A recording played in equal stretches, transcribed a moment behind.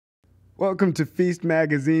Welcome to Feast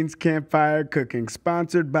Magazine's Campfire Cooking,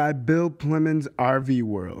 sponsored by Bill Plemmons RV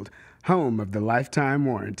World, home of the lifetime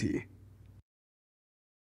warranty.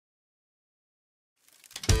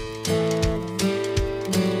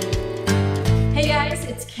 Hey guys,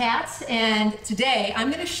 it's Kat, and today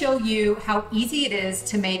I'm going to show you how easy it is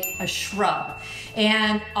to make a shrub.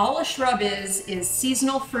 And all a shrub is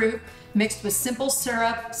seasonal fruit mixed with simple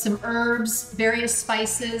syrup, some herbs, various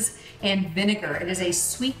spices, and vinegar. It is a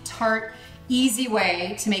sweet, tart, easy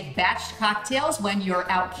way to make batched cocktails when you're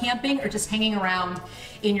out camping or just hanging around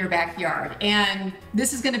in your backyard. And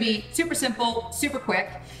this is going to be super simple, super quick.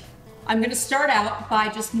 I'm going to start out by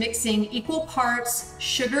just mixing equal parts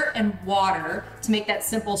sugar and water to make that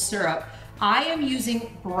simple syrup. I am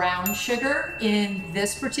using brown sugar in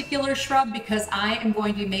this particular shrub because I am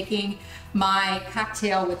going to be making my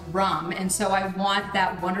cocktail with rum, and so I want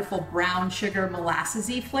that wonderful brown sugar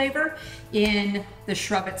molassesy flavor in the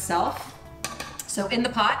shrub itself. So in the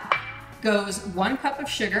pot goes 1 cup of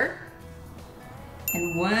sugar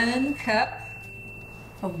and 1 cup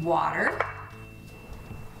of water.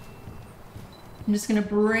 I'm just going to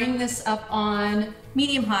bring this up on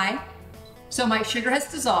medium-high. So my sugar has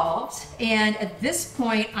dissolved, and at this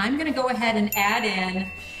point I'm going to go ahead and add in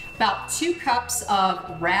about 2 cups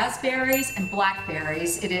of raspberries and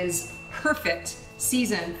blackberries. It is perfect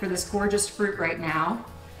season for this gorgeous fruit right now,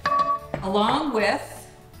 along with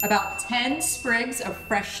about 10 sprigs of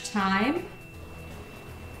fresh thyme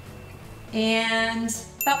and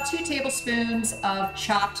about 2 tablespoons of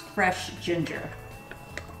chopped fresh ginger.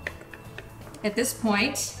 At this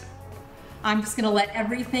point, I'm just going to let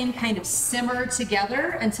everything kind of simmer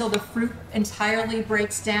together until the fruit entirely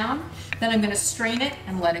breaks down. Then I'm going to strain it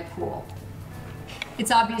and let it cool. It's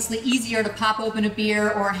obviously easier to pop open a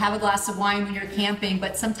beer or have a glass of wine when you're camping,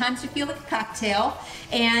 but sometimes you feel like a cocktail.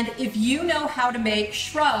 And if you know how to make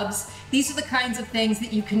shrubs, these are the kinds of things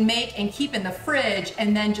that you can make and keep in the fridge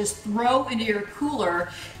and then just throw into your cooler.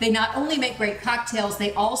 They not only make great cocktails,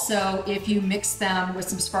 they also, if you mix them with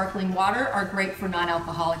some sparkling water, are great for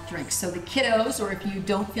non-alcoholic drinks. So the kiddos, or if you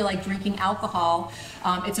don't feel like drinking alcohol,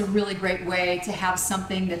 it's a really great way to have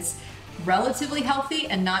something that's relatively healthy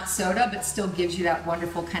and not soda, but still gives you that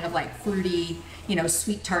wonderful kind of like fruity,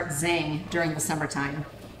 sweet tart zing during the summertime.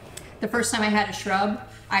 The first time I had a shrub,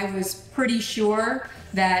 I was pretty sure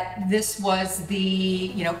that this was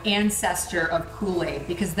the, ancestor of Kool-Aid,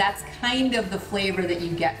 because that's kind of the flavor that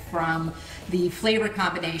you get from the flavor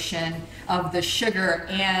combination of the sugar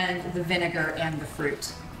and the vinegar and the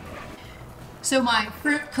fruit. So my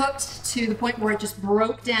fruit cooked to the point where it just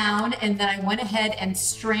broke down, and then I went ahead and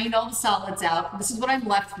strained all the solids out. This is what I'm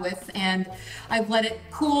left with, and I've let it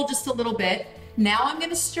cool just a little bit. Now I'm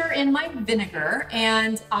going to stir in my vinegar,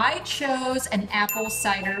 and I chose an apple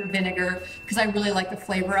cider vinegar because I really like the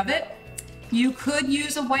flavor of it. You could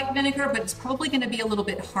use a white vinegar, but it's probably going to be a little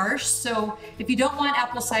bit harsh. So if you don't want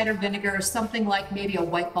apple cider vinegar, something like maybe a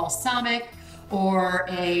white balsamic or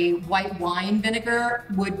a white wine vinegar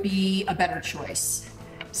would be a better choice.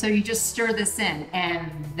 So you just stir this in, and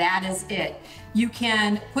that is it. You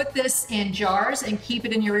can put this in jars and keep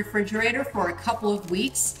it in your refrigerator for a couple of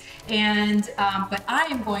weeks. And but I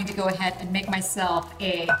am going to go ahead and make myself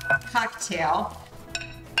a cocktail.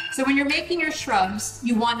 So when you're making your shrubs,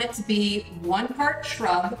 you want it to be 1 part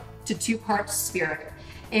shrub to 2 parts spirit.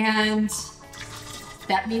 And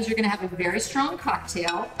that means you're going to have a very strong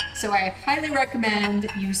cocktail. So I highly recommend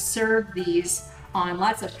you serve these on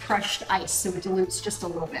lots of crushed ice so it dilutes just a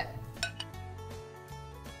little bit.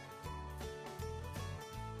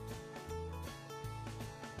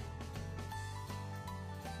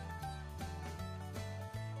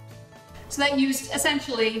 So that used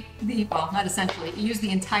essentially not essentially, it used the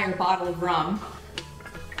entire bottle of rum.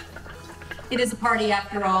 It is a party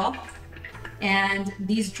after all, and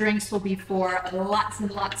these drinks will be for lots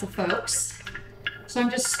and lots of folks. So I'm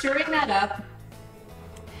just stirring that up.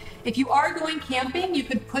 If you are going camping, you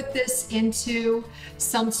could put this into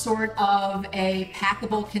some sort of a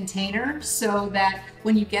packable container so that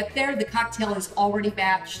when you get there, the cocktail is already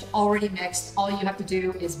batched, already mixed. All you have to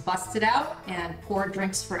do is bust it out and pour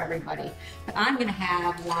drinks for everybody. But I'm gonna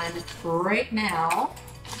have one right now.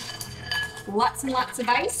 Lots and lots of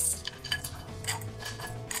ice.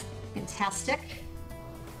 Fantastic.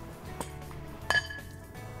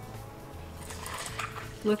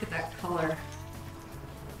 Look at that color.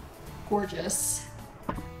 Gorgeous.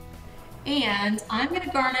 And I'm going to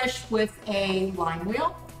garnish with a lime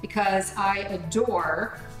wheel because I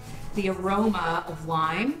adore the aroma of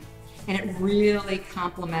lime, and it really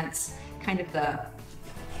complements kind of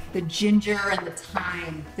the ginger and the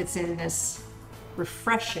thyme that's in this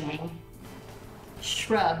refreshing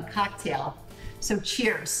shrub cocktail. So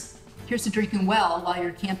cheers. Here's to drinking well while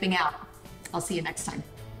you're camping out. I'll see you next time.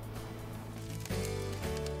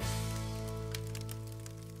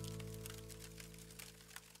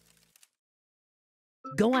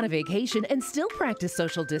 Go on a vacation and still practice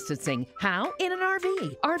social distancing. How? In an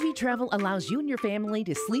RV. RV travel allows you and your family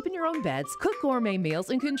to sleep in your own beds, cook gourmet meals,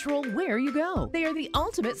 and control where you go. They are the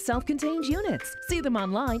ultimate self-contained units. See them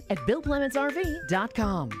online at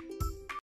BillPlemmonsRV.com.